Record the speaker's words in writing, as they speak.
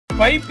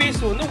5 piece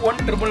வந்து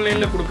 1999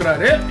 ல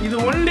கொடுக்குறாரு. இது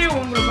ஒன்லி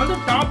உங்களுக்கு வந்து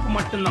டாப்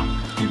மட்டும்தான்,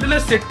 இதுல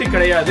செட்டு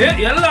கிடையாது.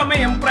 எல்லாமே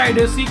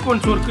எம்ப்ராய்டு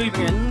சீக்வன்ஸ் ஒர்க்கு. இது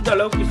எந்த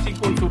அளவுக்கு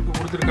சீக்வன்ஸ் ஒர்க்கு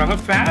கொடுத்துருக்காங்க.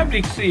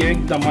 ஃபேப்ரிக்ஸ்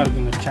ஏகதமாக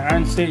இருக்குங்க,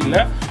 சான்ஸே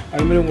இல்லை.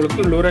 அதுமாரி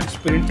உங்களுக்கு லோரெக்ஸ்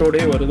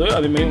பிரிண்டோடே வருது.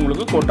 அதுமாரி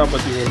உங்களுக்கு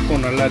கோட்டாபத்தி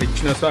ஒர்க்கும் நல்லா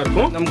ரிச்னஸாக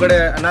இருக்கும். நம்ம கடை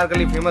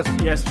Anarkali famous.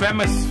 S,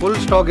 famous. Full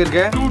stock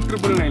இருக்கு.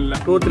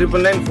 2999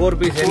 2999 4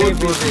 பீஸ் எனி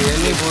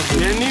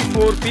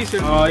 4 பீஸ்.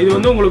 இது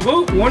வந்து உங்களுக்கு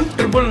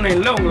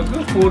 1999 ல உங்களுக்கு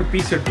 4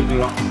 பீஸ்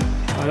எடுத்துக்கலாம்.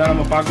 அதான்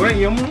நம்ம பார்க்குறோம்.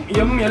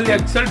 ML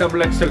XL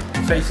XXL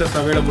sizes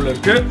available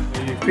இருக்கு.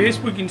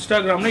 ஃபேஸ்புக்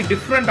இன்ஸ்டாகிராம்ல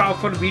டிஃப்ரெண்ட்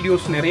ஆஃபர்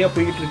வீடியோஸ் நிறைய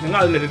போய்கிட்டு இருக்குங்க.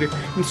 அதில்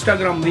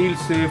Instagram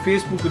reels,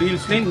 Facebook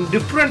ரீல்ஸ்லேயும்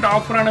different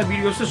ஆஃபரான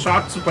videos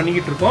shorts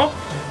பண்ணிக்கிட்டு இருக்கோம்.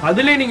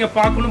 அதிலே நீங்கள்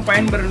பார்க்கணும்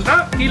பயன்பெறுன்னா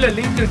கீழே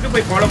லிங்க் இருக்கு,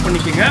 போய் ஃபாலோ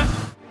பண்ணிக்கோங்க.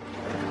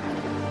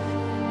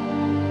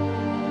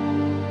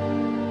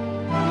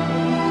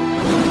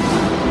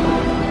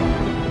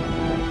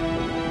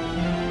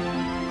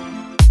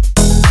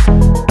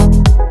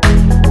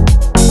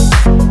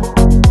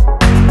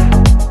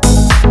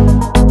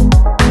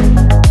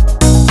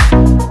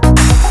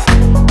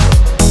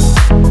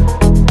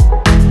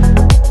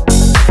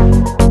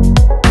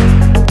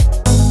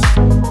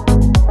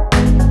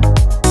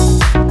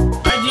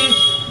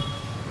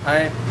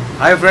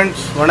 Hi friends,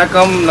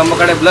 வணக்கம். நம்ம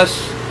கடை plus.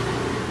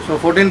 So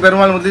 14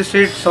 Perumal முதிலி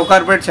street,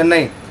 Sowcarpet, Chennai.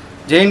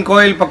 Jain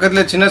கோயில்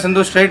பக்கத்தில் சின்ன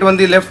சந்து ஸ்ட்ரைட்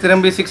வந்து லெஃப்ட்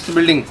திரும்பி 6th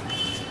building.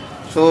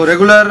 So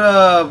regular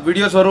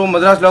videos வரும்.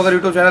 மദ്രാസ് லாகர்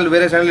யூடியூப் சேனல்,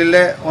 வேறு சேனல்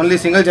இல்லை, only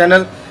single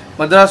channel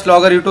Madras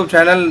லாகர் YouTube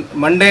channel.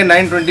 Monday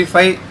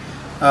 9:25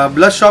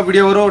 plus shop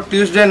video வரும்.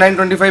 Tuesday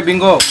 9:25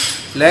 Bingo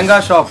lehenga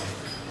shop.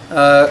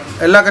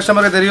 எல்லா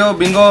கஸ்டமருக்கு தெரியும்,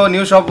 பிங்கோ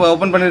நியூ ஷாப்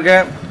ஓப்பன்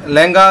பண்ணியிருக்கேன்.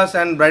 Lehengas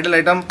and bridal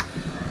item.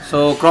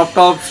 So graph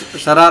tops,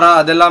 sharara,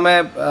 அது எல்லாமே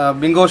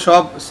Bingo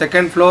shop,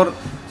 2nd floor,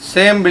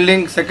 same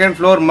building, 2nd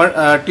floor.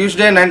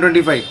 Tuesday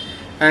 9:25.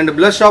 And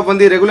plus shop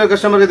வந்து regular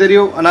கஸ்டமருக்கு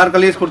தெரியும்,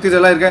 அனார்கலிஸ் குர்த்திஸ்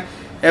எல்லாம் இருக்கு.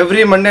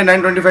 எவ்ரி மண்டே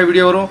 9:25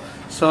 வீடியோ வரும்.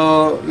 So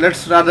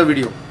let's start the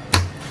video.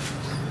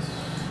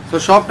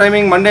 So shop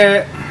timing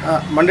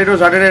Monday to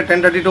Saturday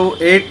 10:30 to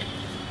 8,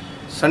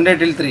 Sunday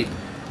till 3.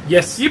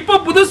 S, இப்போ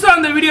புதுசாக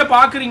அந்த video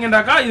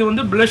பார்க்குறீங்கன்னாக்கா இது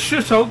வந்து பிளஷ்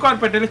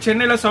சவுகார்பேட்டையில்,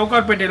 சென்னையில்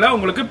சவுகார்பேட்டையில்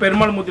உங்களுக்கு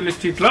பெருமாள் முதிலி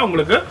ஸ்ட்ரீட்டில்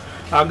உங்களுக்கு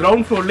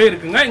கிரவுண்ட் ஃப்ளோர்லேயே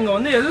இருக்குங்க. இங்கே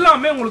வந்து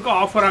எல்லாமே உங்களுக்கு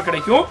ஆஃபராக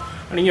கிடைக்கும்.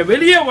 நீங்கள்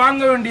வெளியே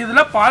வாங்க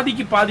வேண்டியதில்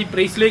பாதிக்கு பாதி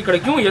ப்ரைஸ்லேயே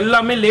கிடைக்கும்.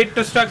 எல்லாமே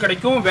லேட்டஸ்ட்டாக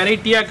கிடைக்கும்,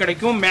 வெரைட்டியாக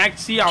கிடைக்கும்.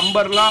 Maxi,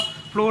 umbrella,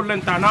 floor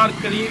length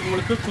Anarkali,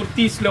 உங்களுக்கு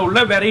குர்த்திஸில்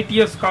உள்ள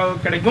வெரைட்டியஸ்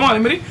கிடைக்கும்.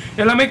 அதுமாரி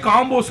எல்லாமே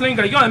காம்போஸ்லையும்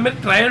கிடைக்கும்.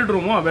 அதுமாரி ட்ரையல்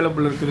ரூமும்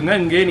அவைலபிள் இருக்குதுங்க.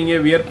 இங்கேயே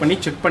நீங்கள் வியர் பண்ணி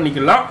செக்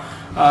பண்ணிக்கலாம்,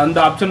 அந்த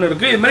ஆப்ஷன்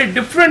இருக்குது. இது மாதிரி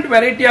டிஃப்ரெண்ட்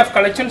வெரைட்டி ஆஃப்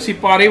கலெக்ஷன்ஸ்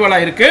இப்போ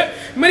அரைவலாக இருக்குது.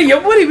 இதுமாதிரி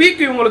எவ்ரி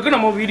வீக் இவங்களுக்கு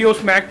நம்ம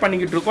வீடியோஸ் மேக்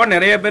பண்ணிக்கிட்டு இருக்கோம்.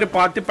 நிறைய பேர்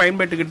பார்த்து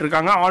பயன்பட்டுக்கிட்டு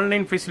இருக்காங்க.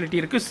 ஆன்லைன் ஃபெசிலிட்டி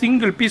இருக்குது.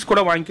 சிங்கிள் பீஸ்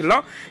கூட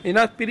வாங்கிக்கலாம்.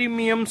 ஏன்னா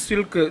ப்ரீமியம்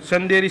சில்க்கு,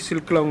 சந்தேரி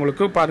சில்கில்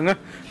உங்களுக்கு பாருங்கள்,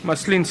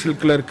 மஸ்லின்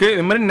சில்கில் இருக்குது.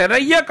 இது மாதிரி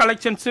நிறைய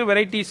கலெக்ஷன்ஸு,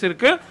 வெரைட்டிஸ்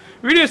இருக்குது.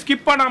 வீடியோ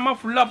ஸ்கிப் பண்ணாமல்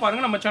ஃபுல்லாக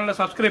பாருங்கள். நம்ம சேனலை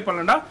சப்ஸ்கிரைப்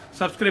பண்ணலன்னா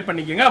சப்ஸ்கிரைப்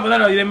பண்ணிக்கோங்க. அப்போ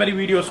தான் இதே மாதிரி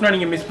வீடியோஸ்னால்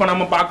நீங்கள் மிஸ்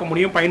பண்ணாமல் பார்க்க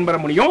முடியும், பயன்பெற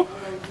முடியும்.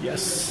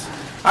 எஸ்,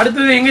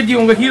 அடுத்தது எங்கே ஜி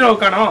உங்கள் ஹீரோ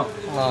காணோம்?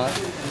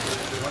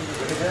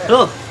 ஹலோ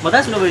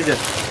மதாஸ் நோபல்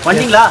சார்,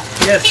 வந்தீங்களா?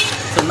 எஸ்.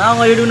 ஸோ நான்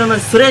உங்கள் யூடியூப் நம்ம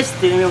சுரேஷ்,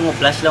 திரும்பி உங்கள்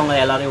ப்ளஸில்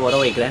உங்கள் எல்லாரையும் உர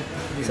வைக்கிறேன்.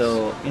 ஸோ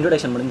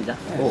இன்ட்ரோடக்ஷன் முடிஞ்சா?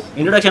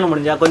 இன்ட்ரோடக்ஷன்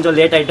முடிஞ்சா கொஞ்சம்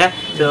லேட் ஆகிட்டேன்.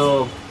 ஸோ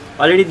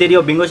ஆல்ரெடி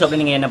தெரியும், பிங்கோ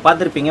ஷாப்பில் நீங்கள் என்ன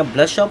பார்த்துருப்பீங்க.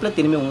 ப்ளஸ் ஷாப்பில்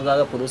திரும்பி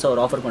உங்களுக்காக புதுசாக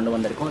ஒரு ஆஃபர் கொண்டு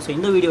வந்திருக்கோம். ஸோ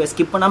இந்த வீடியோவை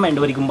ஸ்கிப் பண்ணாமல்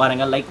எண்டு வரைக்கும்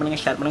பாருங்கள். லைக்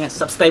பண்ணுங்கள், ஷேர் பண்ணுங்கள்,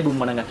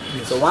 சப்ஸ்கிரைபும் பண்ணுங்கள்.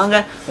 ஸோ வாங்க,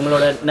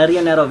 உங்களோட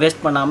நிறைய நேரம்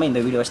வேஸ்ட் பண்ணாமல்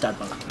இந்த வீடியோவை ஸ்டார்ட்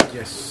பண்ணலாம்.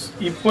 எஸ்,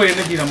 இப்போ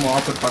என்னைக்கு நம்ம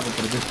ஆஃபர் பார்க்க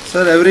போகிறது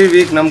சார்? எவ்ரி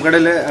வீக் நம்ம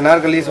கடையில்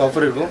அனார்கலிஸ்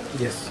ஆஃபர் இருக்கும்.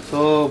 எஸ். ஸோ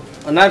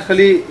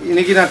அனார்கலி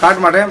இன்னைக்கு நான் காட்ட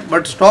மாட்டேன்,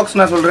 பட் ஸ்டாக்ஸ்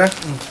நான் சொல்கிறேன்.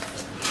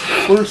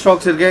 ஃபுல்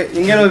ஸ்டாக்ஸ் இருக்கு.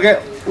 இங்கேயும் இருக்கு,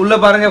 உள்ள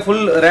பாருங்க,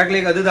 ஃபுல்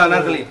ரேக்லிங். அதுதான்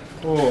அனார்கலி.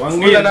 ஓ,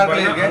 அங்கே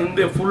அனார்கலி இருக்கு.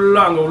 அந்த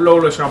ஃபுல்லா அங்க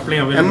உள்ள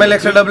ஷாப்லயும் available. ML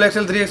XL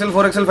XXL 3XL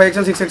 4XL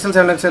 5XL 6XL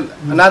 7XL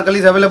Anarkali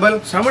is available.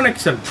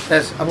 7XL.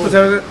 S, up to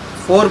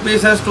 4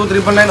 pieces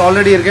 2,999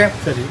 already இருக்கு.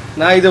 சரி,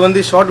 நான் இது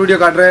வந்து ஷார்ட் வீடியோ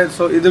காட்டுறேன்.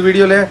 ஸோ இது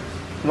வீடியோல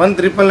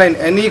 1,999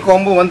 எனி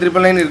காம்போ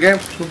 1,999 இருக்கு.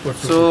 சூப்பர்.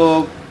 ஸோ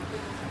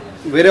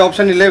வேற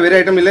ஆப்ஷன் இல்லை, வேற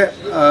ஐட்டம் இல்லை.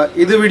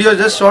 இது video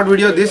just short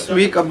video, this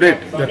week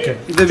update. Okay,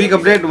 இது வீக்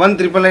அப்டேட்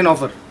 1,999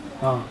 ஆஃபர்.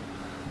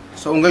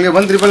 ஸோ உங்களுக்கு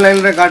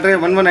 1,999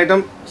 காட்டுறேன், one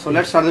item. So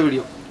let's start the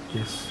video.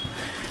 S,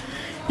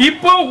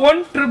 இப்போ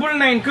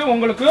 1,999க்கு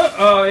உங்களுக்கு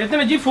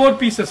எத்தனை ஜி? 4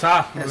 பீசஸா?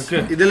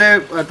 உங்களுக்கு இதுல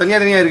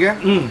தனியா இருக்கு.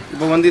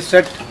 இப்போ வந்து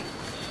செட்.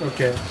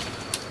 ஓகே,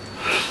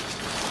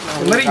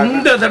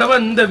 இந்த தடவை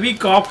இந்த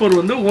வீக் ஆஃபர்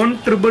வந்து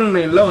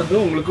 1,999ல வந்து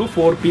உங்களுக்கு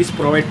 4 பீஸ்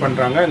ப்ரொவைட்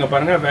பண்றாங்க. இங்க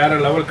பாருங்க, வேற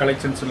லெவல்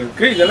கலெக்ஷன்ஸ்ல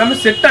இருக்கு. இது எல்லாமே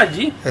set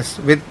Haji. S,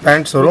 with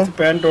pants வரும்.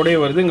 பேண்டோடே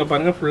வருது. இங்க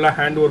பாருங்க, ஃபுல்லா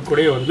ஹேண்ட் ஒர்க்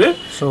கூடயே வருது.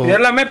 இது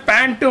எல்லாமே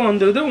பேண்ட்டும்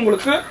வந்துருது,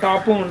 உங்களுக்கு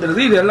டாப்பும்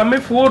வந்துருது. இது எல்லாமே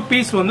 4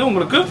 பீஸ் வந்து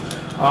உங்களுக்கு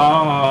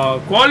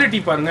குவாலிட்டி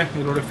பாருங்க,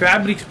 இதோட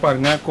ஃபேப்ரிக்ஸ்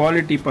பாருங்க,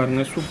 குவாலிட்டி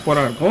பாருங்க,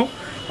 சூப்பரா இருக்கும்.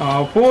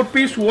 4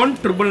 பீஸ்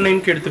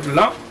 1,999க்கு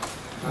எடுத்துக்கலாம்.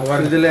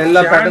 இதுல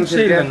எல்லா பேட்டர்ன்ஸ்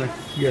இருக்கு.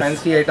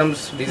 Fancy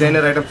items,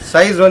 designer items.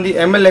 Size வந்து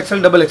ML XL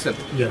XXL.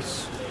 S,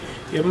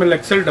 ML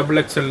XL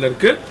XXL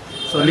இருக்கு.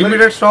 So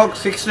limited stock,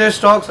 6 days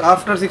stocks.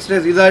 After 6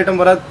 days இது ஐட்டம்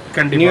வராது,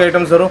 நியூ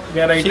ஐட்டம்ஸ் வரும்,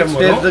 வேற ஐட்டம்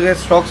வரும். 6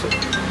 days ஸ்டாக்ஸ்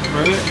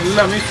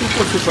எல்லாமே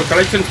சூப்பர்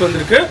கலெக்ஷன்ஸ்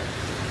வந்திருக்கு.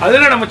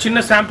 அதில் நம்ம சின்ன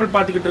சாம்பிள்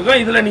பார்த்துக்கிட்டு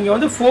இருக்கோம். இதில் நீங்கள்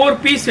வந்து 4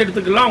 பீஸ்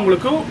எடுத்துக்கலாம்.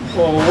 உங்களுக்கு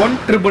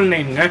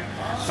 1999ங்க.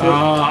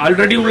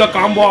 ஆல்ரெடி உள்ள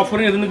காம்போ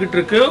ஆஃபரும் இருந்துகிட்டு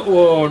இருக்கு.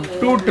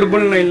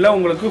 2999ல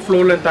உங்களுக்கு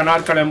ஃப்ளோர் லென்த்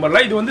அனார்கலி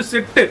எம்பர்ல. இது வந்து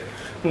செட்டு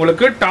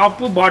உங்களுக்கு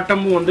டாப்பு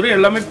பாட்டமும் வந்துடும்.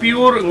 எல்லாமே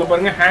பியூர். இங்கே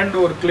பாருங்க ஹேண்ட்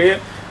ஒர்க்லேயே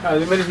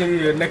அதே மாதிரி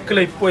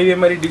நெக்கில் இப்போ இதே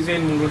மாதிரி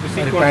டிசைன் உங்களுக்கு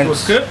சீக்வன்ஸ்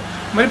ஒர்க்கு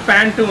மாதிரி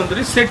பேண்ட்டும்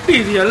வந்துட்டு செட்டு.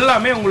 இது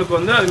எல்லாமே உங்களுக்கு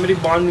வந்து அது மாதிரி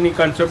பாந்தினி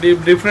கான்செப்ட்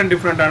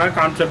டிஃப்ரெண்டான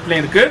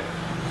கான்செப்ட்லேயும் இருக்குது.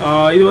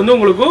 இது வந்து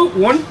உங்களுக்கு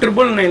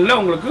 1999ல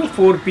உங்களுக்கு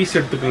 4 பீஸ்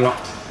எடுத்துக்கலாம்.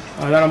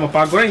 அதான் நம்ம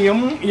பார்க்குறோம்.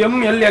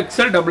 ML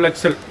XL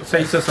XXL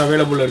sizes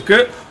available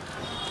இருக்குது.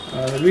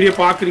 வீடியோ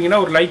பார்க்குறீங்கன்னா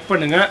ஒரு லைக்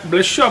பண்ணுங்கள்.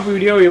 Plus shop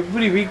video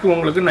every week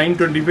உங்களுக்கு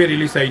 9:25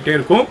 ரிலீஸ் ஆகிட்டே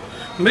இருக்கும்.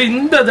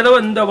 இந்த தடவை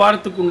இந்த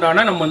வாரத்துக்கு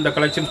உண்டான நம்ம இந்த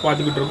கலெக்ஷன்ஸ்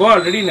பார்த்துக்கிட்டு இருக்கோம்.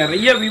 ஆல்ரெடி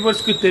நிறைய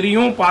வியூவர்ஸ்க்கு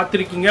தெரியும்,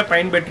 பார்த்துருக்கீங்க,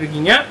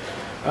 பயன்பெற்றிருக்கீங்க.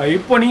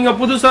 இப்போ நீங்கள்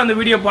புதுசாக அந்த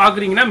வீடியோ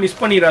பார்க்குறீங்கன்னா மிஸ்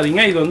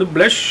பண்ணிடாதீங்க. இது வந்து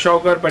பிளஷ்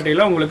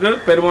சவுகார்பேட்டையில் உங்களுக்கு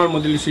பெருமாள்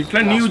முதலி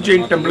ஸ்ட்ரீட்டில் நியூ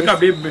ஜெயின் டெம்பிளுக்கு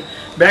அப்படியே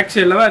பேக்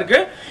சைடில் தான்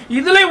இருக்குது.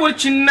 இதில் ஒரு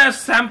சின்ன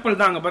சாம்பிள்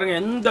தாங்க. பாருங்கள்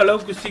எந்த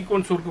அளவுக்கு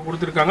சீக்வன்ஸ் ஒர்க்கு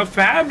கொடுத்துருக்காங்க.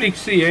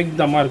 ஃபேப்ரிக்ஸ்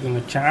ஏகதமாக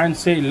இருக்குங்க,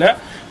 சான்ஸே இல்லை.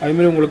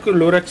 அதுமாரி உங்களுக்கு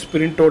லோரெக்ஸ்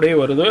பிரிண்டோடே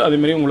வருது.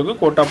 அதுமாரி உங்களுக்கு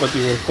கோட்டாபத்தி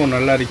ஒர்க்கும்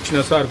நல்லா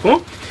ரிச்னஸாக இருக்கும்.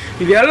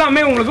 இது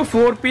எல்லாமே உங்களுக்கு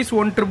 4 பீஸ்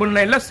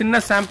 1999ல சின்ன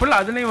சாம்பிள்.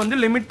 அதுலேயும் வந்து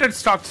லிமிட்டட்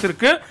ஸ்டாக்ஸ்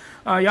இருக்குது.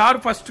 யார்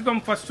ஃபர்ஸ்ட்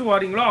கம் ஃபர்ஸ்ட்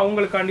வாரீங்களோ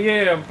அவங்களுக்காண்டியே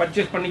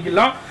பர்ச்சேஸ்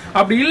பண்ணிக்கலாம்.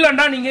 அப்படி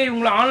இல்லைன்னா நீங்கள்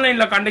இவங்களை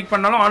ஆன்லைனில் கான்டாக்ட்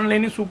பண்ணாலும்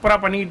ஆன்லைனையும் சூப்பராக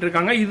பண்ணிக்கிட்டு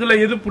இருக்காங்க.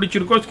 இதில் எது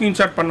பிடிச்சிருக்கோ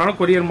ஸ்க்ரீன்ஷாட் பண்ணாலும்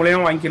கொரியர்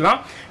மூலமாக வாங்கிக்கலாம்.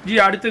 ஜி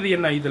அடுத்தது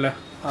என்ன இதில்?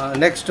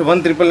 Next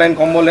 1999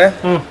 காம்போல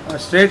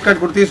straight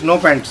cut kurtis no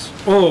pants.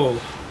 ஓ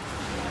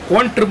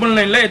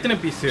 1999ல எத்தனை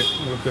பீஸ்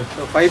உங்களுக்கு?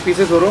 5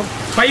 பீசஸ் வரும்.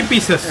 5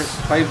 பீசஸ்.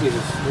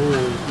 ஓ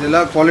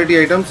இதெல்லாம் குவாலிட்டி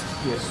ஐட்டம்ஸ்.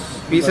 எஸ்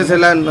பீசஸ்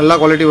எல்லாம் நல்ல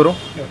குவாலிட்டி வரும்.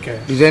 Okay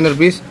designer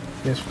piece.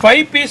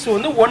 5 பீஸ்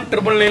வந்து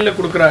 1999ல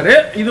கொடுக்குறாரு.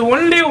 இது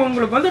ஒன்லி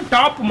உங்களுக்கு வந்து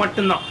டாப்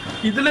மட்டும்தான்.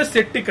 இதுல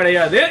செட்டு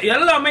கிடையாது.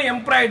 எல்லாமே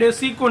எம்ப்ராய்டு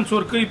சீக்வன்ஸ்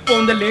ஒர்க். இப்போ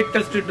வந்து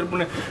லேட்டஸ்ட்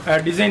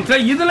டிசைன்ஸ்ல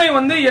இதுல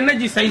வந்து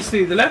எனர்ஜி சைஸ்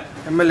இதுல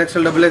ML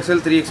XL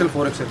XXL 3XL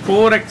 4XL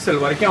 4XL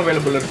வரைக்கும்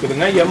அவைலபிள்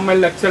இருக்குதுங்க.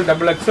 ML XL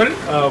XXL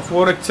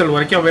 4XL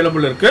வரைக்கும்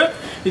அவைலபிள் இருக்கு.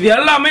 இது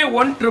எல்லாமே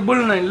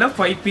 1999ல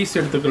 5 பீஸ்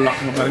எடுத்துக்கலாம்.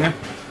 பாருங்க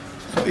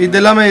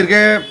இதெல்லாமே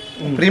இருக்கு.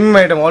 प्रीमियम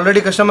आइटम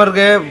ऑलरेडी कस्टमर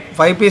के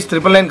 5 पीस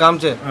 999 काम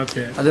छे.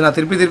 ओके ಅದು ನಾ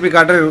ತಿರುಪಿ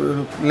ಕಾಟ್ರೆ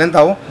ಲೆಂತ್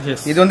ಆವು.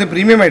 ಇದು ಒಂದು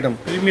premium item,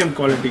 premium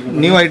quality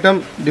new item,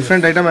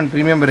 different item and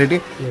premium variety.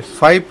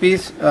 5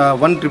 piece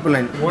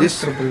 1999 this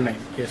 1999.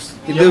 yes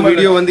இது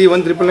வீடியோ வந்து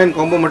 1999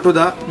 காம்போ மட்டும்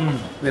தான்,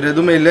 வேற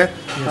எதுவுமே இல்ல.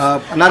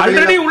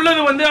 ஆல்ரெடி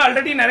உள்ளது வந்து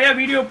ஆல்ரெடி நிறைய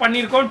வீடியோ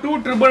பண்ணிருக்கோம்.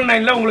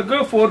 2999ல உங்களுக்கு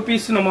 4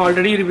 பீஸ் நம்ம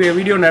ஆல்ரெடி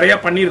வீடியோ நிறைய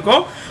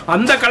பண்ணிருக்கோம்.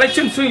 அந்த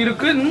கலெக்ஷன்ஸும்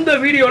இருக்கு. இந்த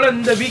வீடியோல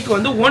இந்த வீக்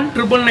வந்து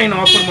 1999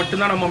 ஆஃபர்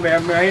மட்டும் தான் நம்ம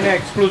மெயினா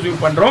எக்ஸ்க்ளூசிவ்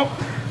பண்றோம்.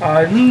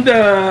 இந்த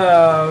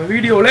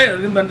வீடியோல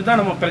இது வந்து தான்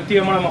நம்ம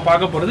பிரத்யேகமா நம்ம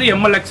பார்க்க போறது.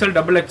 ML XL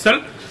XXL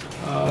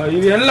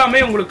இது எல்லாமே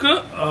உங்களுக்கு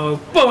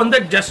இப்போ வந்து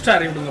ஜஸ்ட்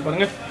அரைவ்டுங்க.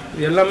 பாருங்க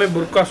இது எல்லாமே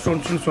புர்கா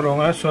ஸ்டோன்ஸ்னு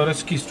சொல்லுவாங்க,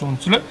 ஸ்வரஸ்கி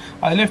ஸ்டோன்ஸ்ல.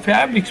 அதுல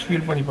ஃபேப்ரிக்ஸ்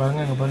ஃபீல் பண்ணி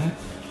பாருங்க. இங்க பாருங்க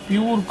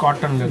பியூர்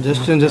காட்டன்ல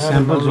ஜஸ்ட்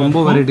சாம்பிள்ஸ்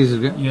ரொம்ப வெரைட்டிஸ்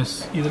இருக்கு. எஸ்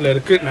இதுல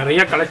இருக்கு,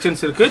 நிறைய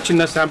கலெக்ஷன்ஸ் இருக்கு.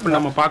 சின்ன சாம்பிள்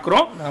நம்ம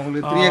பார்க்குறோம். நான்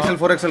உங்களுக்கு 3XL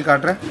 4XL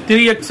காட்டுறேன்.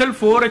 3XL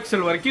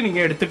 4XL வரைக்கும்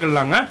நீங்க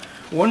எடுத்துக்கலாங்க.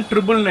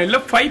 1999ல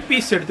 5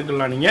 பீஸ்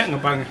எடுத்துக்கலாம். நீங்க இங்க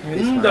பாருங்க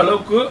எந்த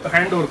அளவுக்கு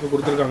ஹேண்ட் ஒர்க்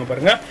கொடுத்துருக்காங்க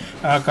பாருங்க.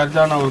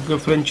 கர்தானா work,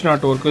 French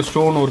not work,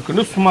 stone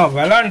ஒர்க்குன்னு சும்மா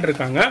விளாண்டு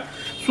இருக்காங்க.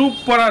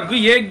 சூப்பரா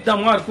இருக்கும்,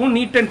 ஏக்தமா இருக்கும்,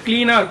 நீட் அண்ட்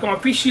கிளீனா இருக்கும்.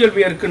 அஃபிஷியல்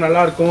வேருக்கு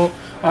நல்லா இருக்கும்.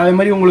 அதே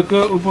மாதிரி உங்களுக்கு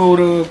இப்போ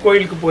ஒரு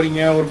கோயிலுக்கு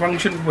போறீங்க, ஒரு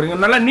ஃபங்க்ஷனுக்கு போறீங்க,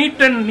 நல்லா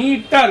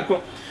நீட்டா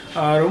இருக்கும்.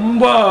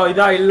 ரொம்ப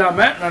இதா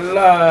இல்லாம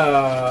நல்லா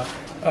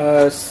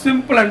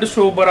சிம்பிள் அண்ட்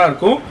சூப்பரா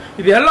இருக்கும்.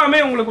 இது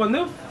எல்லாமே உங்களுக்கு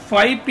வந்து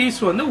 5 பீஸ்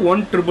வந்து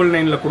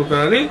 1999ல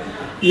கொடுக்குறாரு.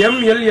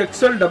 ML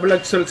XL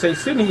XXL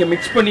சைஸ் நீங்க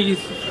மிக்ஸ் பண்ணி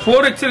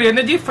 4XL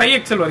energy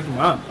 5XL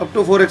வரைக்குமா up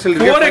to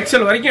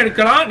 4XL வரைக்கும்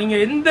எடுக்கலாம். நீங்க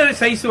எந்த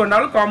சைஸ்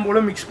வேணாலும்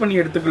காம்போல மிக்ஸ் பண்ணி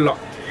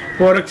எடுத்துக்கலாம்.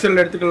 4XL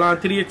எடுத்துக்கலாம்,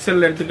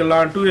 3XL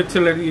எடுத்துக்கலாம்,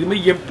 2XL இது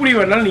மாதிரி எப்படி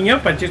வேணாலும் நீங்க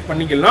பர்ச்சேஸ்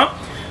பண்ணிக்கலாம்.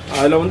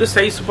 அதுல வந்து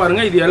சைஸ்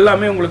பாருங்க. இது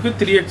எல்லாமே உங்களுக்கு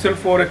 3XL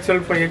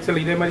 4XL 5XL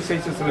இதே மாதிரி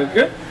சைஸஸ்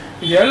இருக்கு.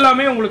 இது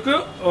எல்லாமே உங்களுக்கு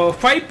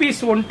 5 பீஸ்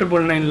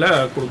 1999ல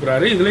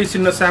கொடுக்குறாரு. இதுலயும்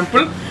சின்ன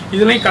சாம்பிள்,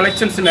 இதுலயும்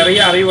கலெக்ஷன்ஸ் நிறைய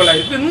அரைவல்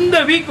ஆயிருக்கு. இந்த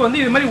வீக்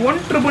வந்து இது மாதிரி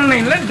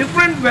 1999ல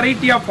டிஃப்ரெண்ட்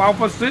வெரைட்டி ஆஃப்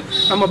ஆஃபர்ஸ்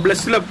நம்ம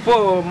பிளஸ்ல இப்போ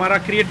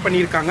கிரியேட்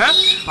பண்ணியிருக்காங்க.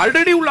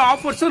 ஆல்ரெடி உள்ள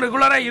ஆஃபர்ஸும்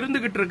ரெகுலரா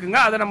இருந்துகிட்டு இருக்குங்க.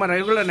 அதை நம்ம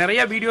ரெகுலர்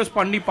நிறைய வீடியோஸ்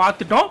பண்ணி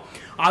பார்த்துட்டோம்.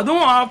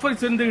 அதுவும்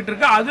ஆஃபர்ஸ் இருந்துகிட்டு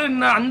இருக்கு. அது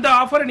அந்த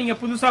ஆஃபரை நீங்க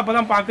புதுசா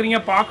அப்பதான் பாக்குறீங்க,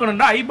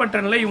 பார்க்கணும்னா ஐ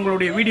பட்டன்ல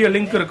இவங்களுடைய வீடியோ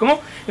லிங்க் இருக்கும்.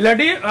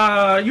 இல்லாட்டி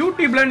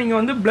யூடியூப்ல நீங்க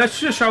வந்து பிளஷ்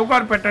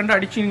சவுகார்பேட்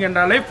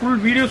அடிச்சீங்கன்றாலே ஃபுல்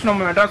வீடியோஸ்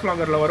நம்ம மெட்ராஸ்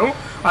லாகர்ல வரும்.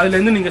 அதுல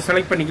இருந்து நீங்க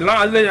செலக்ட்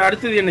பண்ணிக்கலாம். அதுல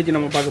அடுத்தது என்னைக்கு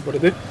நம்ம பார்க்க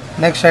போறது,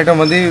 நெக்ஸ்ட்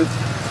ஐட்டம் வந்து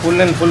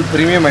full and full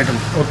premium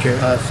item. Okay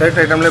set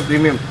ஐட்டம்ல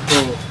premium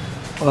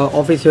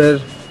office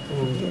wear.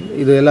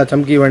 இது எல்லாம்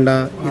சம்கி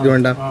வேண்டாம், இது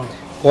வேண்டாம்.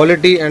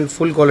 Quality and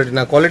full quality.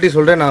 நான் குவாலிட்டி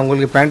சொல்றேன். நான்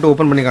உங்களுக்கு பேண்ட்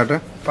ஓப்பன் பண்ணி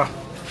காட்டுறேன்.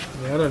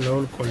 வேற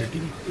லெவல் குவாலிட்டி.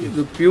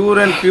 இது பியூர்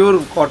அண்ட் பியூர்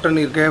காட்டன்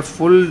இருக்கு.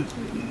 Full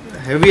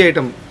heavy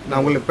item. நான்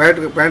உங்களுக்கு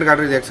பேண்ட்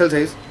காட்டுறது எக்ஸல்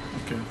சைஸ்.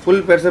 फुल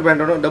पेट से पैंट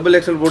वரும் डबल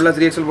एक्सएल போடலாம்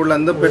 3XL போடலாம்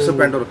அந்த பெட் से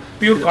पैंट வரும்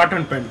pure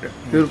cotton pant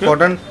pure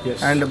cotton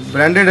and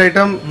branded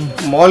item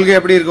மால்கே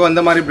எப்படி இருக்கோ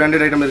அந்த மாதிரி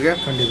பிராண்டட் ஐட்டம் இருக்கு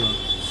கண்டிப்பா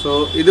சோ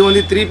இது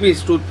வந்து 3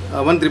 piece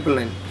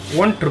 1999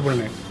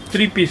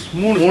 3 piece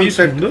 3 piece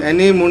set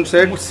any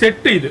 3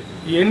 set இது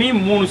எனி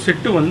 3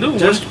 செட் வந்து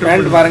ஜஸ்ட்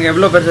பேண்ட் பாருங்க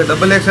எவ்வளவு பெருசு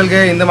டபுள் எக்ஸ்எல்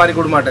கே இந்த மாதிரி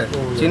கூட மாட்டேன்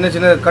சின்ன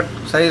சின்ன கட்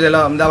சைஸ்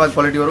எல்லாம் அஹமதாபாத்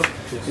குவாலிட்டி வரும்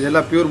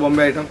இதெல்லாம் பியூர்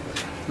பாம்பே ஐட்டம்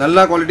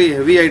நல்ல குவாலிட்டி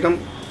ஹெவி ஐட்டம்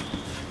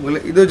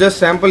உங்களுக்கு இது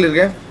ஜஸ்ட் சாம்பிள்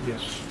இருக்கு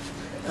S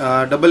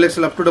double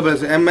XL up to double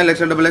XL ML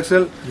XL double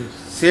XL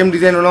same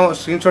design வேணும்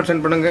ஸ்கிரீன்ஷாட்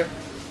சென்ட் பண்ணுங்க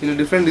இல்ல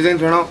டிஃபரண்ட்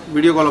டிசைன்ஸ் வேணும்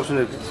வீடியோ கால் ஆப்ஷன்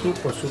இருக்கு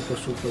சூப்பர்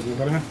இது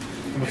பாருங்க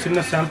நம்ம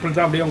சின்ன சாம்பிள்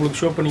தான் அப்படியே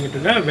உங்களுக்கு ஷோ பண்ணிக்கிட்டு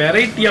இருக்கேன்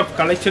வெரைட்டி ஆஃப்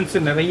கலெக்ஷன்ஸ்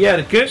நிறைய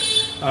இருக்கு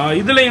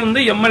இதுலயும்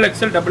வந்து M L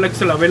XL double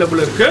XL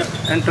available இருக்கு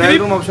and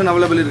trial room option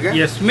available இருக்கு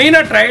எஸ்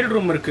மெயினா ட்ரையல்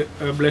ரூம் இருக்கு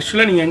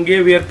ப்ளஷ்ல நீங்க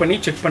எங்கேயே வியர் பண்ணி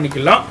செக்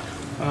பண்ணிக்கலாம்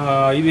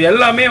இது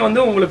எல்லாமே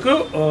வந்து உங்களுக்கு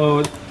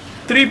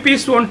 3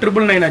 பீஸ்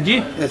 1999 அஜி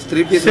எஸ்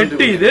 3 பீஸ் செட்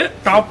இது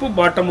டாப்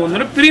பாட்டம்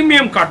வந்து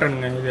பிரீமியம்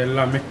காட்டனுங்க இது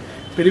எல்லாமே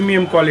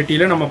பிரீமியம்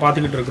குவாலிட்டியில நம்ம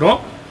பார்த்துக்கிட்டு இருக்கோம்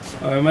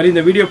அது மாதிரி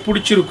இந்த வீடியோ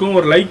பிடிச்சிருக்கும்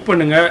ஒரு லைக்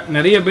பண்ணுங்க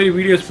நிறைய பேர்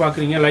வீடியோஸ்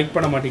பார்க்குறீங்க லைக்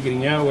பண்ண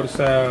மாட்டேங்கிறீங்க ஒரு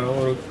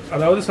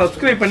அதாவது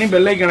சப்ஸ்கிரைப் பண்ணி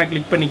பெல் ஐக்கானை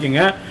கிளிக்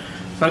பண்ணிக்கோங்க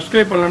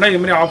சப்ஸ்கிரைப் பண்ணலன்னா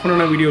இது மாதிரி ஆஃப்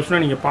பண்ண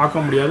வீடியோஸ்னால் நீங்கள்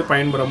பார்க்க முடியாது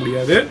பயன்பெற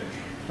முடியாது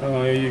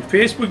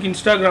ஃபேஸ்புக்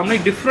இன்ஸ்டாகிராம்ல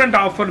டிஃப்ரெண்ட்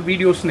ஆஃபர்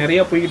வீடியோஸ்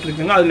நிறைய போயிட்டு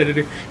இருக்குங்க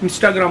அதில்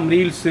Instagram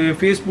reels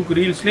Facebook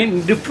ரீல்ஸ்லேயும்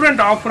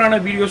different ஆஃபரான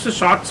videos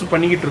shorts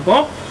பண்ணிக்கிட்டு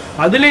இருக்கோம்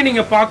அதுலேயே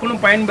நீங்கள்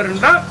பார்க்கணும்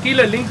பயன்பெறா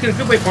கீழே லிங்க்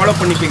இருக்குது போய் ஃபாலோ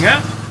பண்ணிக்கோங்க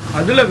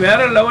அதில் வேற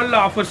லெவலில்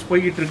ஆஃபர்ஸ்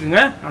போய்கிட்டு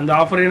இருக்குங்க அந்த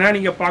ஆஃபர் என்ன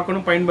நீங்கள்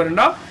பார்க்கணும்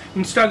பயன்பெறா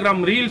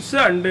Instagram reels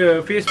and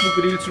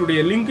Facebook ரீல்ஸுடைய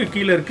link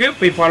கீழே இருக்குது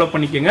போய் ஃபாலோ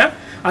பண்ணிக்கோங்க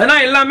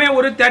அதெல்லாம் எல்லாமே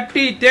ஒரு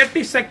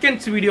 30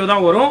 செகண்ட்ஸ் வீடியோ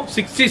தான் வரும்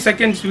 60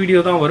 செகண்ட்ஸ் வீடியோ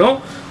தான் வரும்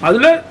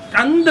அதில்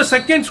அந்த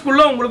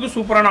செகண்ட்ஸ்க்குள்ளே உங்களுக்கு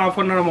சூப்பரான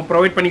ஆஃபர் நம்ம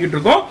ப்ரொவைட் பண்ணிக்கிட்டு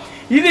இருக்கோம்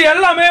இது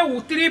எல்லாமே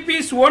 3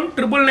 பீஸ்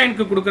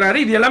 1999க்கு கொடுக்குறாரு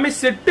இது எல்லாமே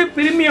செட்டு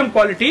பிரீமியம்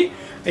குவாலிட்டி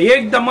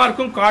ஏக்தமா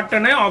இருக்கும்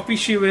காட்டனு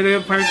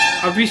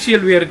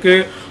அஃபிஷியல் வேருக்கு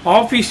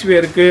ஆஃபீஸ்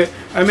வேருக்கு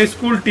அதுமாதிரி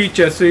ஸ்கூல்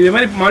டீச்சர்ஸ் இது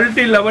மாதிரி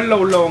மல்டி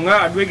லெவலில் உள்ளவங்க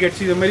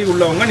அட்வொகேட்ஸ் இது மாதிரி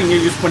உள்ளவங்க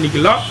நீங்கள் யூஸ்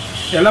பண்ணிக்கலாம்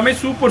எல்லாமே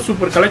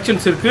சூப்பர்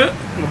கலெக்ஷன்ஸ் இருக்குது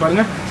இங்கே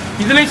பாருங்கள்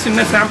இதுலேயும்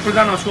சின்ன சாம்பிள்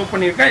தான் நான் ஷோ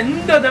பண்ணியிருக்கேன்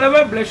இந்த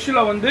தடவை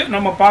ப்ளஷ்ஷில் வந்து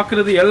நம்ம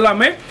பார்க்குறது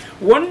எல்லாமே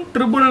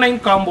 1999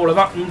 காம்போவில்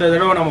தான் இந்த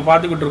தடவை நம்ம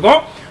பார்த்துக்கிட்டு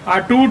இருக்கோம்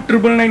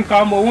 2999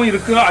 காம்போவும்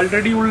இருக்குது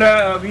ஆல்ரெடி உள்ள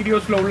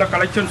வீடியோஸில் உள்ள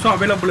கலெக்ஷன்ஸும்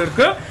அவைலபிள்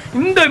இருக்குது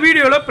இந்த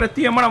வீடியோவில்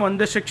பிரத்யேகமாக நம்ம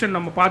இந்த செக்ஷன்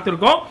நம்ம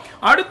பார்த்துருக்கோம்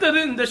அடுத்தது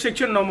இந்த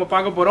செக்ஷன் நம்ம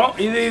பார்க்க போகிறோம்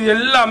இது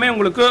எல்லாமே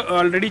உங்களுக்கு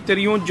ஆல்ரெடி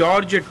தெரியும்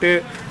ஜார்ஜெட்டு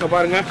இங்கே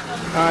பாருங்கள்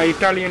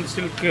இட்டாலியன்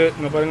சில்க்கு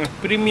இங்கே பாருங்கள்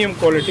ப்ரீமியம்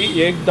குவாலிட்டி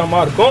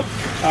ஏக்தமாக இருக்கும்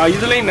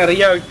இதுலேயும்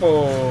நிறையா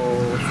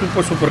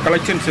இப்போது சூப்பர்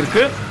கலெக்ஷன்ஸ்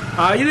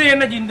இருக்குது இது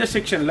என்னது இந்த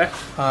செக்ஷனில்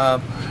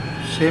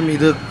சேம்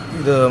இது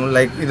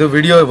லைக் இது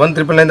வீடியோ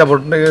 1999 தான்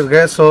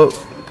போட்டுருக்கு ஸோ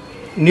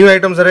நியூ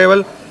ஐட்டம்ஸ்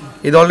அரைவல்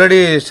இது ஆல்ரெடி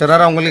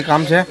ஷராரா உங்களுக்கு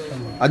காமிச்சேன்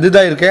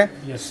அதுதான் இருக்கு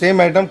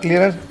சேம் ஐட்டம்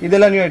கிளியரன்ஸ்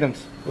இதெல்லாம் நியூ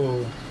ஐட்டம்ஸ்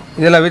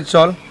இதெல்லாம் with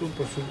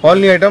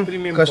all new item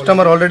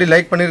customer already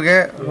like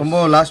பண்ணியிருக்கேன்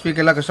ரொம்ப லாஸ்ட்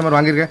வீக் எல்லாம் கஸ்டமர்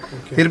வாங்கியிருக்கேன்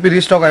திருப்பி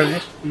ரீஸ்டாக்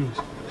ஆகிருக்கு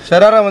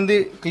ஷராரா வந்து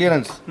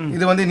கிளியரன்ஸ்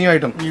இது வந்து நியூ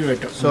ஐட்டம்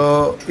ஸோ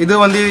இது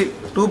வந்து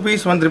 2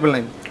 பீஸ்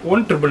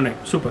 1999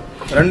 சூப்பர்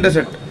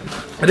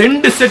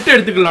ரெண்டு செட்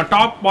எடுத்துக்கலாம்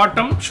டாப்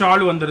பாட்டம்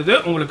ஷால் வந்துருது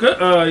உங்களுக்கு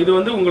இது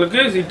வந்து உங்களுக்கு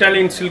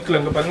இட்டாலியன் சில்க்ல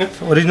இங்க பாருங்க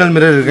ஒரிஜினல்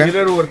மிரர் இருக்கு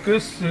மிரர் ஒர்க்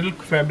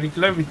சில்க்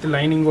ஃபேப்ரிக்ல வித்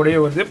லைனிங்கோடயே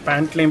வருது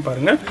பேண்ட்லயும்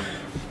பாருங்க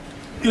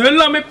இது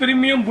எல்லாமே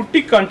பிரீமியம்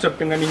புட்டிக்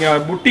கான்செப்ட்டுங்க நீங்க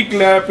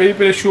புட்டிக்ல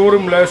பெரிய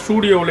ஷோரூம்ல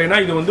ஸ்டூடியோலனா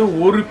இது வந்து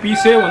ஒரு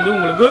பீஸே வந்து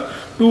உங்களுக்கு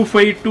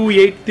 25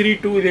 28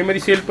 32 இதே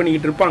மாதிரி சேல்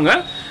பண்ணிக்கிட்டு இருப்பாங்க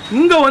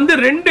இங்க வந்து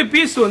 2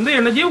 பீஸ் வந்து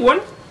எனர்ஜி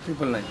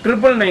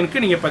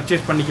 1999க்கு நீங்க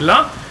பர்ச்சேஸ்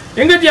பண்ணிக்கலாம்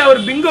எங்கஜி அவர்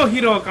பிங்கோ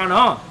ஹீரோவை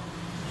காணோம்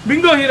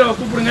பிங்கோ ஹீரோவை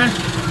கூப்பிடுங்க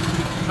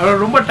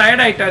அவர் ரொம்ப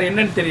டயர்ட் ஆயிட்டார்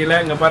என்னன்னு தெரியல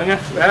இங்க பாருங்க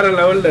வேற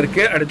லெவல்ல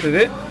இருக்கு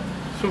அடுத்தது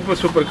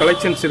சூப்பர்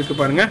கலெக்ஷன்ஸ் இருக்கு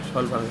பாருங்க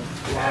பாருங்க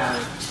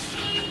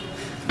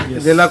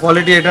இதெல்லாம்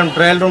quality item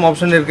trial room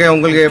option இருக்கு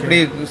உங்களுக்கு எப்படி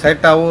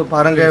செட் ஆகும்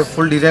பாருங்க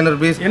ஃபுல் டிசைனர்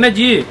பீஸ் என்ன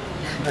ஜி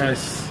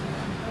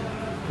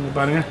இங்க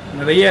பாருங்க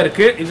நிறைய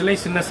இருக்கு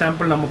இதுலயும் சின்ன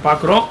சாம்பிள் நம்ம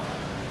பார்க்குறோம்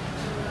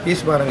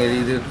பீஸ் பாருங்க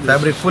இது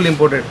ஃபேப்ரிக் ஃபுல்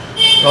இம்போர்ட்டட்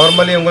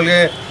நார்மலி உங்களுக்கு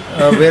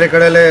வேற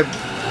கடையில்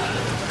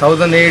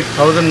 1008,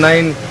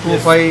 1009,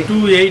 25,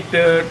 28,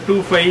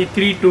 25,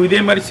 32 இதே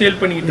மாதிரி சேல்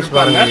பண்ணிக்கிட்டு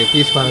இருப்பாங்க.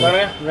 பீஸ்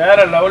பாருங்க வேற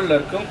லெவல்ல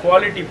இருக்கும்.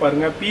 குவாலிட்டி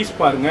பாருங்க, பீஸ்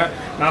பாருங்க.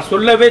 நான்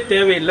சொல்லவே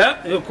தேவையில்லை.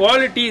 இது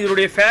குவாலிட்டி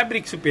இதோட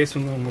ஃபேப்ரிக்ஸ்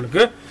பேசுங்க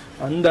உங்களுக்கு.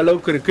 அந்த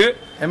அளவுக்கு இருக்கு.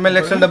 ML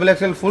XL double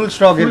XL full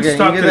stock இருக்கு.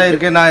 இங்க தான்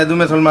இருக்கு. நான்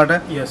எதுமே சொல்ல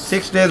மாட்டேன்.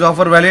 6 days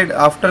offer valid.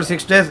 After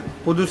 6 days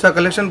புதுசா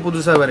collection,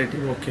 புதுசா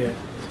variety. ஓகே.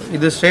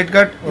 இது straight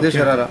cut, இது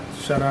ஷராரா.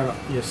 ஷராரா.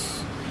 எஸ்.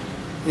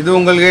 இது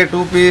உங்களுக்கு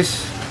 2 piece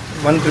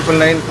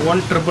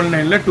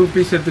 1999 ல 2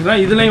 பீஸ்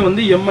எடுத்துக்கலாம். இதுலயும்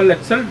வந்து ML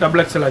XL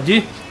double XL ஆஜி.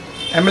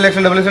 ML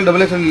XL double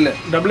XL இல்ல.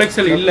 double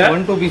XL இல்ல.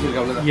 1 2 பீஸ்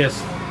இருக்கு அவ்வளவுதான். எஸ்.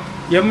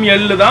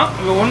 ML தான்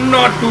 1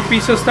 or 2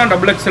 பீசஸ் தான்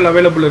double XL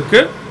அவேலபிள்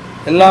இருக்கு.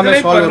 எல்லாமே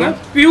பாருங்க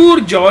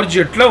பியூர்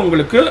ஜார்ஜெட்ல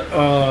உங்களுக்கு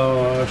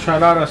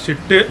ஷராரா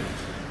செட்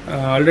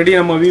ஆல்ரெடி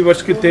நம்ம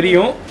வியூவர்ஸ்க்கு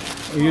தெரியும்.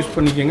 யூஸ்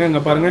பண்ணிக்கங்க.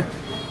 இங்க பாருங்க.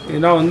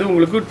 இதுதான் வந்து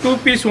உங்களுக்கு 2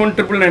 பீஸ்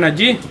 1999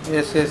 ஆஜி.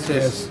 எஸ் எஸ்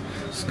எஸ்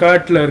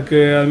ஸ்கர்ட்ல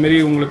இருக்கு, அது மாதிரி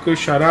உங்களுக்கு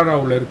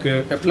ஷராராவில் இருக்கு,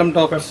 பெப்ளம்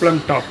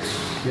டாப்.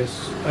 எஸ்,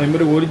 அது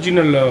மாதிரி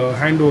ஒரிஜினல்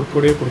ஹேண்ட் ஒர்க்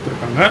கூட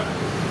கொடுத்துருக்காங்க.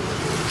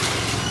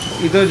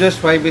 இது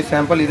ஜஸ்ட் 5 பீஸ்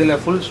சாம்பிள். இதில்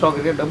ஃபுல் ஸ்டாக்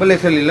இருக்குது, டபுள்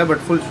எக்ஸ்எல் இல்லை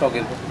பட் ஃபுல் ஸ்டாக்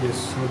இருக்குது.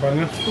 எஸ்,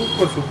 பாருங்க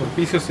சூப்பர்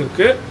பீசஸ்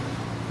இருக்கு.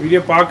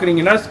 வீடியோ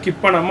பார்க்குறீங்கன்னா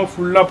ஸ்கிப் பண்ணாமல்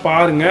ஃபுல்லாக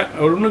பாருங்கள்.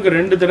 ஒன்றுக்கு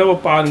 2 தடவை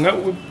பாருங்கள்.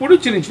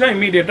 பிடிச்சிருந்துச்சுன்னா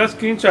இமீடியட்டாக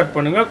ஸ்க்ரீன்ஷாட்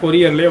பண்ணுங்கள்,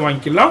 கொரியர்லேயே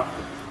வாங்கிக்கலாம்.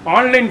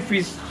 ஆன்லைன்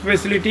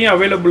ஃபெசிலிட்டியும்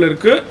அவைலபிள்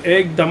இருக்குது,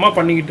 ஏக்தமாக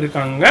பண்ணிக்கிட்டு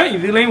இருக்காங்க.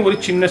 இதுலேயும் ஒரு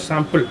சின்ன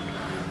சாம்பிள்,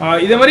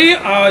 இதே மாதிரி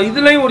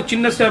இதுலேயும் ஒரு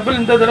சின்ன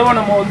சாம்பிள். இந்த தடவை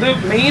நம்ம வந்து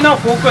மெயினாக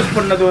ஃபோக்கஸ்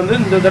பண்ணது வந்து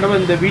இந்த தடவை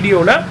இந்த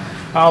வீடியோவில்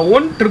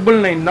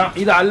 1999 தான்.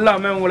 இது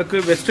எல்லாமே உங்களுக்கு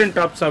வெஸ்டர்ன்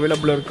டாப்ஸ்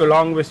அவைலபிள் இருக்குது.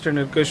 லாங் வெஸ்டர்ன்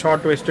இருக்குது,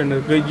 ஷார்ட் வெஸ்டர்ன்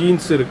இருக்குது,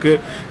 ஜீன்ஸ்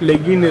இருக்குது,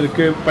 லெகின்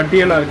இருக்குது,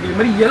 பட்டியலா இருக்குது. இது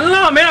மாதிரி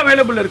எல்லாமே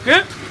அவைலபிள்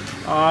இருக்குது.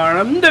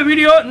 இந்த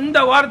வீடியோ இந்த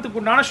வாரத்துக்கு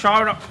உண்டான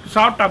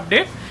ஷார்ட்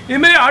அப்டேட்.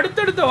 இதுமாரி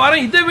அடுத்தடுத்த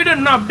வாரம் இதை விட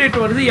என்ன அப்டேட்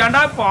வருது. ஏன்னா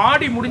இப்போ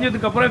ஆடி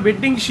முடிஞ்சதுக்கப்புறம்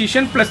wedding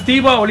season plus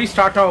Deepavali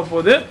start ஆக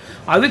போகுது.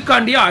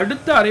 அதுக்காண்டியே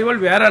அடுத்த அரைவல்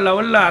வேறு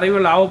லெவலில்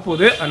அரைவல் ஆக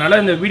போகுது. அதனால்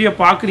இந்த வீடியோ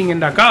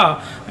பார்க்குறீங்கன்னாக்கா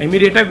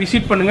இமீடியட்டாக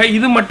விசிட் பண்ணுங்கள்.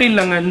 இது மட்டும்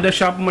இல்லைங்க, இந்த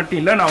ஷாப் மட்டும்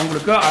இல்லை, நான்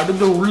உங்களுக்கு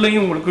அடுத்த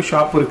உள்ளேயும் உங்களுக்கு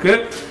ஷாப் இருக்குது.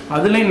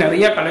 அதுலேயும்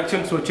நிறைய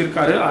கலெக்ஷன்ஸ்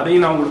வச்சுருக்காரு.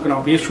 அதையும் நான் உங்களுக்கு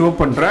அப்படியே ஷோ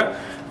பண்ணுறேன்.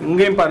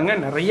 இங்கேயும்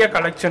பாருங்கள் நிறைய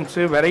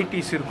கலெக்ஷன்ஸு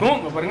வெரைட்டிஸ் இருக்கும்.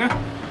 இங்கே பாருங்கள்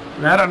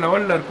வேறு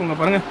லெவலில் இருக்கும். இங்கே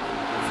பாருங்கள்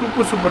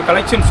சூப்பர்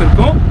கலெக்ஷன்ஸ்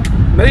இருக்கும்.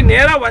 இது மாதிரி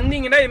நேராக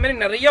வந்தீங்கன்னா இது மாதிரி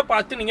நிறைய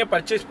பார்த்து நீங்கள்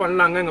பர்ச்சேஸ்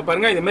பண்ணலாங்க. இங்கே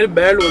பாருங்கள் இது மாதிரி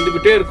பேல்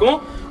வந்துக்கிட்டே இருக்கும்.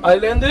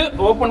 அதுலேருந்து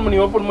ஓப்பன்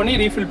பண்ணி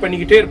ரீஃபில்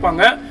பண்ணிக்கிட்டே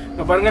இருப்பாங்க.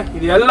 இங்கே பாருங்கள்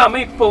இது எல்லாமே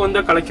இப்போ வந்த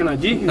கலெக்ஷன்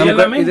ஆச்சு. இது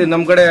எல்லாமே இது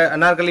நம்ம கடை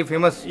Anarkali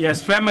famous.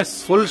 S, famous.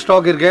 Full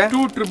stock இருக்கு.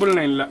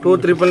 2999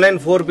 2999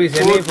 4 பீஸ்.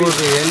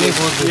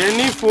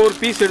 எனி 4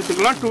 பீஸ்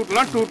எடுத்துக்கலாம்.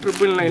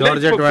 2999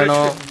 ஜார்ஜெட்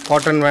வேணும்,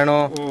 காட்டன்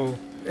வேணும்,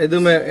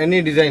 எதுவுமே எனி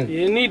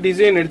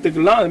டிசைன்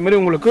எடுத்துக்கலாம். அது மாதிரி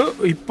உங்களுக்கு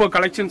இப்போ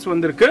கலெக்ஷன்ஸ்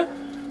வந்திருக்கு.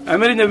 அது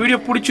மாதிரி இந்த வீடியோ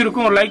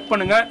பிடிச்சிருக்கும், ஒரு லைக்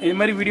பண்ணுங்க. இது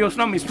மாதிரி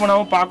வீடியோஸ்லாம் மிஸ்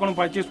பண்ணாமல் பார்க்கணும்,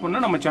 பர்ச்சேஸ்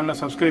பண்ணணும், நம்ம சேனலை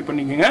சப்ஸ்கிரைப்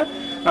பண்ணிக்கோங்க.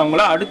 நான்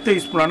உங்களை அடுத்த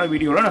யூஸ்ஃபுல்லான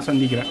வீடியோவில் நான்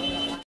சந்திக்கிறேன்.